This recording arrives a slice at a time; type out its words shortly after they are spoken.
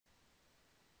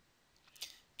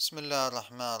بسم الله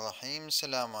الرحمن الرحيم.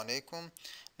 السلام عليكم.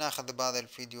 ناخذ بهذا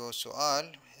الفيديو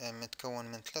سؤال متكون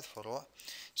من 3 فروع.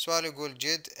 سؤال يقول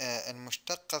جد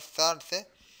المشتقة الثالثة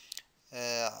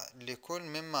لكل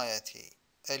مما يأتي.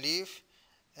 أليف،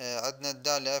 عندنا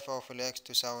الدالة f أو في الإكس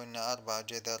تساوي لنا 4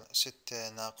 جذر 6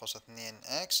 ناقص 2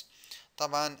 إكس.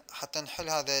 طبعا حتى نحل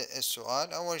هذا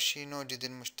السؤال أول شي نوجد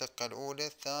المشتقة الأولى،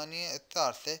 الثانية،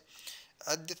 الثالثة.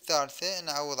 عند الثالثة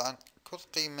نعوض عن كل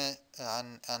قيمة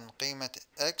عن قيمة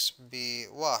x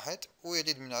بواحد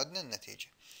ويريد من عندنا النتيجة.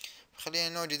 خلينا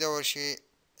نوجد أول شي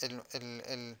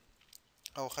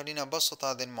أو خلينا نبسط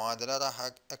هذه المعادلة. راح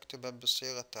أكتبها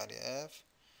بالصيغة التالية f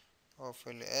أو في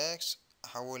الإكس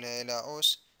أحولها إلى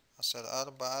أس أصير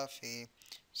 4 في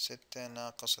 6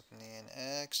 ناقص 2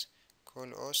 إكس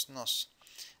كل أس نص.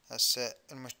 هسه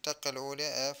المشتقة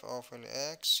الأولى f أو في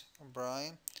الإكس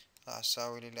برايم راح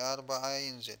تساوي لي 4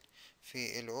 ينزل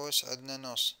في الأس عندنا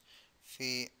نص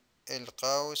في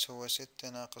القوس هو 6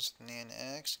 ناقص 2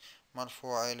 إكس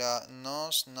مرفوع إلى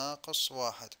نص ناقص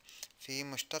 1 في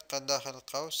مشتقة داخل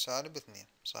القوس -2.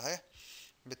 صحيح؟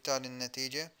 بالتالي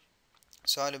النتيجة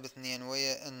 -2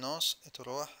 ويا النص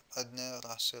تروح عندنا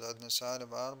راح يصير عندنا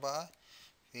 -4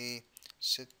 في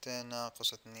 6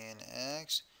 ناقص 2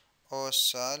 إكس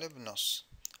أس نص.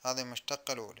 هذه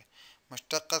المشتقة الأولى.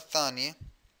 المشتقة الثانية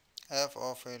f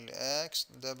of x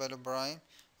دبل برايم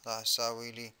راح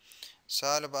يساوي لي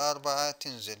 -4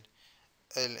 تنزل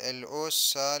الأس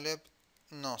سالب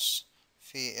نص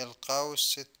في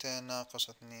القوس 6 ناقص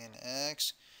 2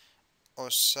 إكس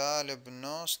أس سالب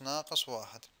نص ناقص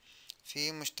 1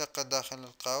 في مشتقة داخل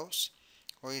القوس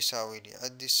ويساوي لي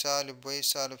عندي السالب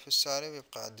ويسالب في السالب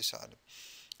يبقى عندي سالب.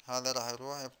 هذا راح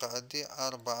يروح يبقى عندي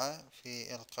 4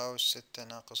 في القوس 6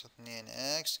 ناقص 2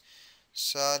 إكس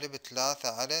سالب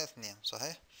 3 على 2.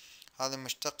 صحيح؟ هذه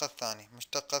المشتقة الثانية.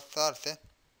 المشتقة الثالثة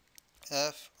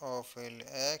f of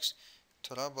x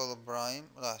ترابل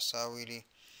برايم راح يساوي لي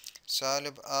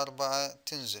 -4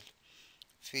 تنزل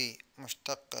في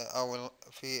مشتقة أو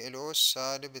في الأس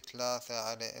 -3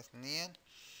 على 2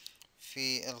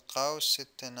 في القوس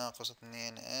 6 ناقص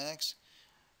 2 إكس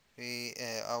في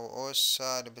أو أس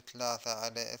 -3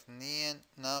 على 2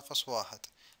 ناقص 1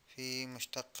 في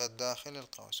مشتقة داخل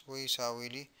القوس ويساوي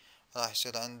لي راح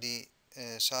يصير عندي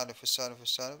سالب في السالب في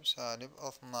السالب سالب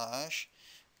 12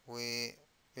 وفي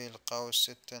القوس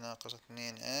 6 ناقص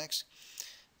 2 إكس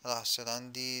راح يصير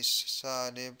عندي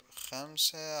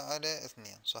 -5 على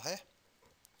 2. صحيح؟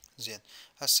 زين.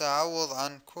 هسه أعوض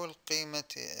عن كل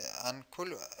قيمة عن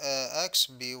كل إكس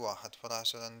بواحد فراح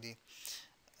يصير عندي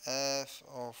f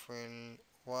أو في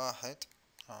الواحد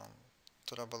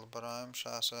ترابل برايم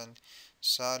راح يصير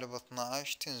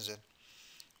 -12 تنزل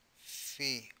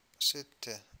في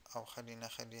 6 أو خلينا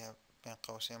نخليها بين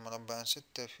قوسين مربع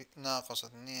 6 في ناقص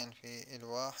 2 في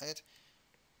الواحد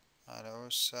على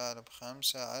أس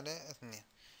 -5 على 2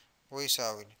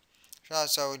 ويساوي لي راح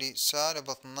يساوي لي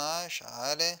 -12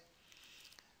 على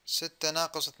 6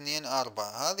 ناقص 2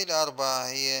 4. هذه الأربعة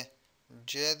هي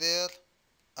جذر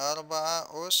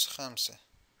 4 أس 5.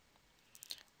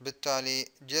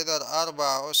 بالتالي جذر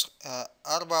 4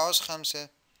 أس 5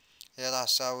 هي راح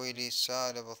تساوي لي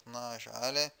 -12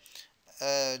 على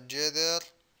جذر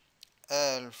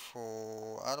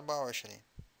 1024.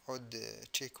 عود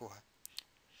تشيكوها.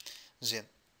 زين.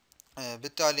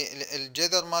 بالتالي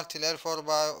الجذر مالت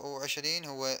 1024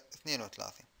 هو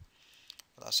 32.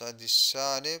 راح عندي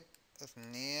سالب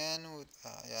 2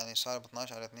 يعني سالب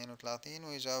 12 على 32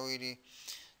 ويساوي لي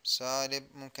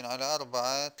سالب ممكن على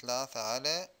 4 3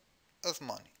 على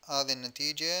 8. هذه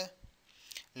النتيجة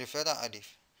لفرع ألف.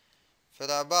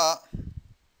 فرع باء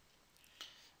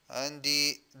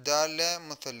عندي دالة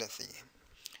مثلثية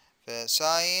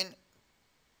فساين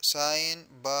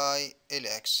باي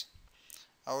الإكس.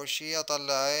 أول شي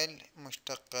أطلع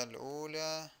المشتقة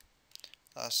الأولى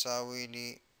راح تساوي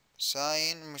لي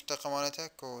ساين المشتقة مالتها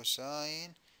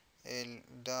كوساين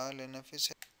الدالة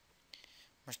نفسها.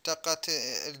 مشتقة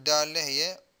الدالة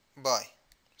هي باي.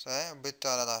 صحيح؟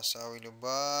 بالتالي راح تساوي لي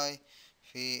باي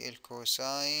في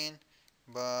الكوساين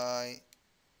باي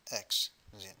اكس.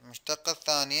 زين. المشتقة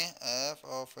الثانية f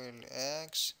اوف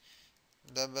الاكس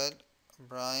دبل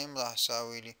برايم راح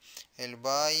تساوي لي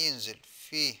الباي ينزل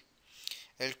في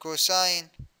الكوساين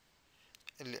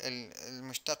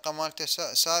المشتقة مالته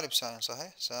سالب ساين.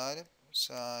 صحيح؟ سالب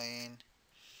ساين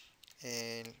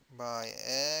الباي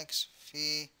اكس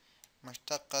في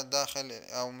مشتقة داخل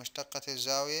أو مشتقة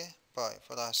الزاوية باي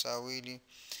فراح يساوي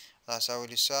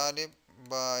لي سالب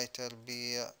باي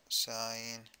تربيع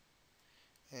ساين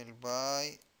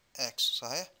الباي اكس.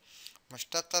 صحيح؟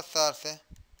 المشتقة الثالثة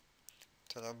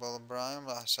تربل برايم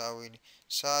راح يساوي لي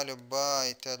سالب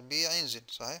باي تربيع ينزل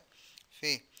صحيح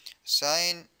في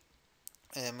ساين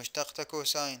مشتقته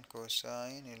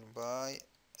كوساين الباي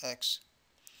اكس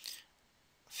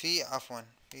في عفوا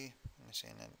في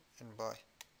نسينا الباي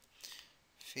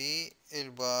في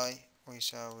الباي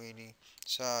ويساوي لي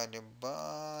سالب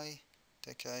باي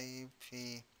تكعيب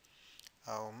في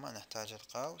أو ما نحتاج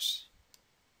القوس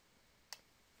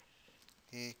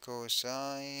في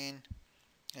كوساين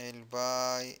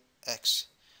الباي اكس.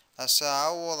 هسا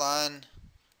أعوض عن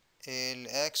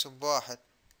الاكس بواحد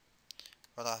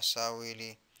فراح يساوي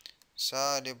لي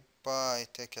سالب باي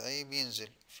تكعيب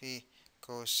ينزل في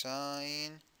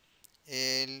كوساين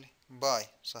الباي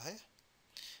صحيح.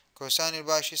 كوساين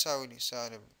الباي شو يساوي لي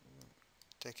سالب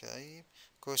تكعيب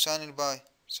كوساين الباي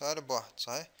سالب واحد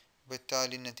صحيح.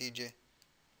 بالتالي النتيجة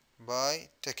باي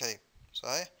تكعيب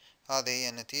صحيح. هذه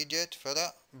هي نتيجة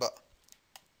فرع باء.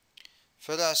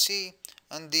 فرع سي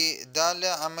عندي دالة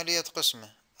عملية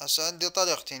قسمة. هسه عندي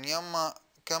طريقتين يما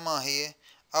كما هي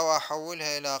أو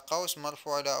أحولها إلى قوس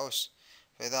مرفوع إلى أس.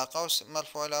 فإذا قوس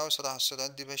مرفوع إلى أس راح يصير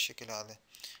عندي بهالشكل هذا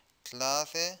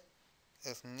 3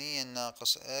 2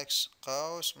 ناقص اكس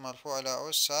قوس مرفوع إلى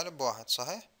أس سالب واحد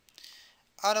صحيح.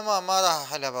 أنا ما راح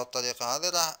أحلها بهالطريقة هذه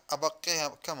راح أبقيها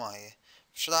كما هي.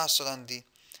 إيش راح يصير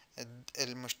عندي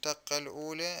المشتقة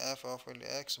الأولى اف اوف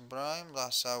الاكس برايم راح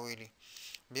تساوي لي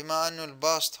بما أنه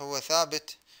الباسط هو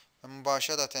ثابت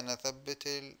مباشرة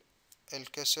أثبت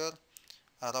الكسر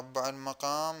أربع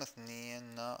المقام 2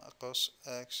 ناقص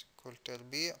اكس كل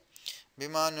تربيع.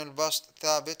 بما أنه البسط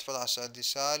ثابت فراح يصير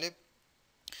سالب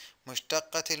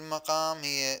مشتقة المقام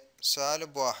هي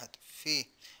سالب واحد في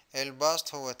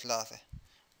البسط هو 3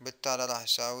 بالتالي راح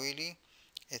يساوي لي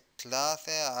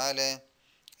 3 على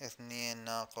 2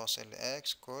 ناقص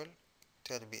الاكس كل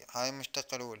تربيع. هاي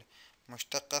المشتقة الأولى.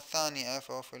 المشتقة الثانية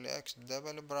اف اوف الاكس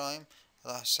دبل برايم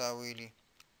راح يساوي لي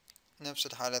نفس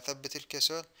الحالة ثبت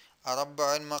الكسر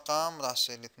أربع المقام راح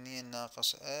يصير 2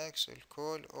 ناقص اكس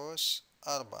الكل أس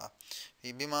 4.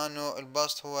 بما أنه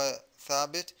البسط هو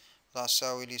ثابت راح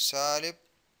يساوي لي سالب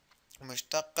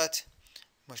مشتقة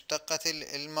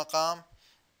المقام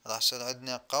راح يصير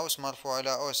عندنا قوس مرفوع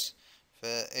إلى أس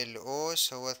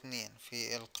فالأس هو 2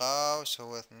 في القوس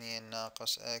هو 2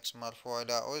 ناقص اكس مرفوع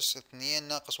إلى أس 2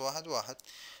 ناقص واحد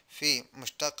في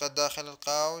مشتقة داخل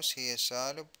القوس هي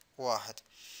سالب واحد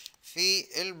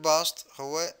في البسط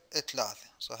هو 3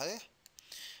 صحيح.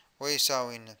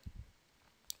 ويساوي لنا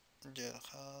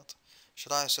ايش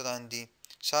راح يصير عندي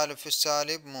سالب في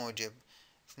السالب موجب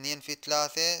 2 في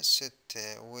 3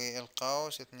 6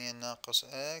 والقوس 2 ناقص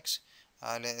اكس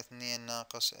على 2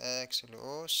 ناقص اكس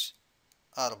الأس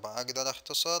 4. أقدر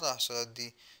أختصر راح يصير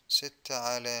عندي 6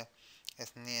 على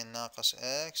 2 ناقص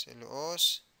اكس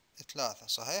الأس 3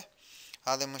 صحيح.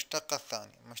 هذه المشتقة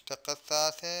الثانية. المشتقة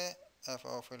الثالثة اف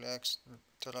اوف الاكس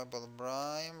تربل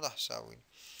برايم راح يساوي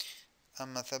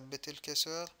أما ثبت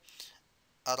الكسر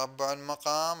أربع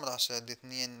المقام راح يصير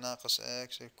 2 ناقص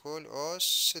اكس الكل أس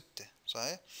 6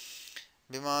 صحيح.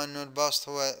 بما أنه البسط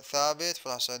هو ثابت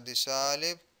فراح يصير عندي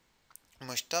سالب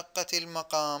مشتقة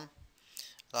المقام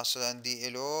راح يصير عندي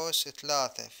الأس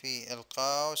 3 في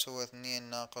القوس هو 2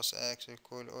 ناقص اكس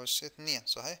الكل أس 2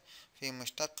 صحيح. في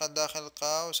مشتقة داخل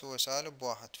القوس هو سالب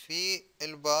واحد في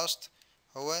البسط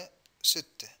هو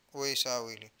 6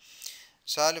 ويساوي لي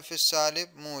سالب في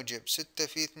السالب موجب 6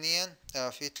 في 2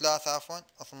 في 3 عفوا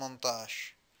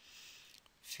 18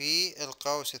 في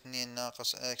القوس 2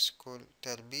 ناقص اكس كل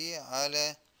تربيع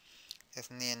على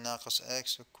 2 ناقص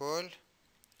اكس كل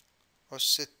أس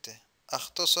 6.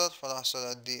 اختصر فراح يصير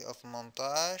عندي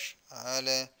 18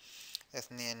 على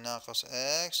 2 ناقص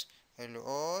اكس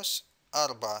الأس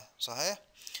 4 صحيح.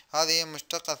 هذه هي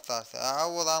المشتقة الثالثة.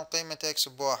 أعوض عن قيمة اكس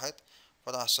بواحد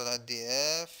فراح يصير عندي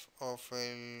اف اوف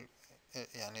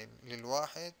يعني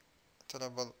للواحد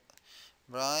تربل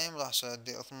برايم راح يصير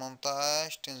عندي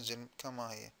 18 تنزل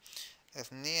كما هي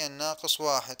 2 ناقص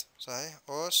واحد صحيح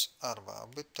أس 4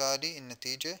 وبالتالي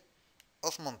النتيجة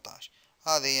 18.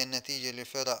 هذه هي النتيجة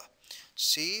لفرع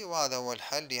سي وهذا هو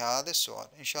الحل لهذا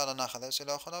السؤال. إن شاء الله ناخذ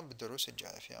أسئلة أخرى بالدروس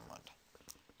الجاية. في أمان الله.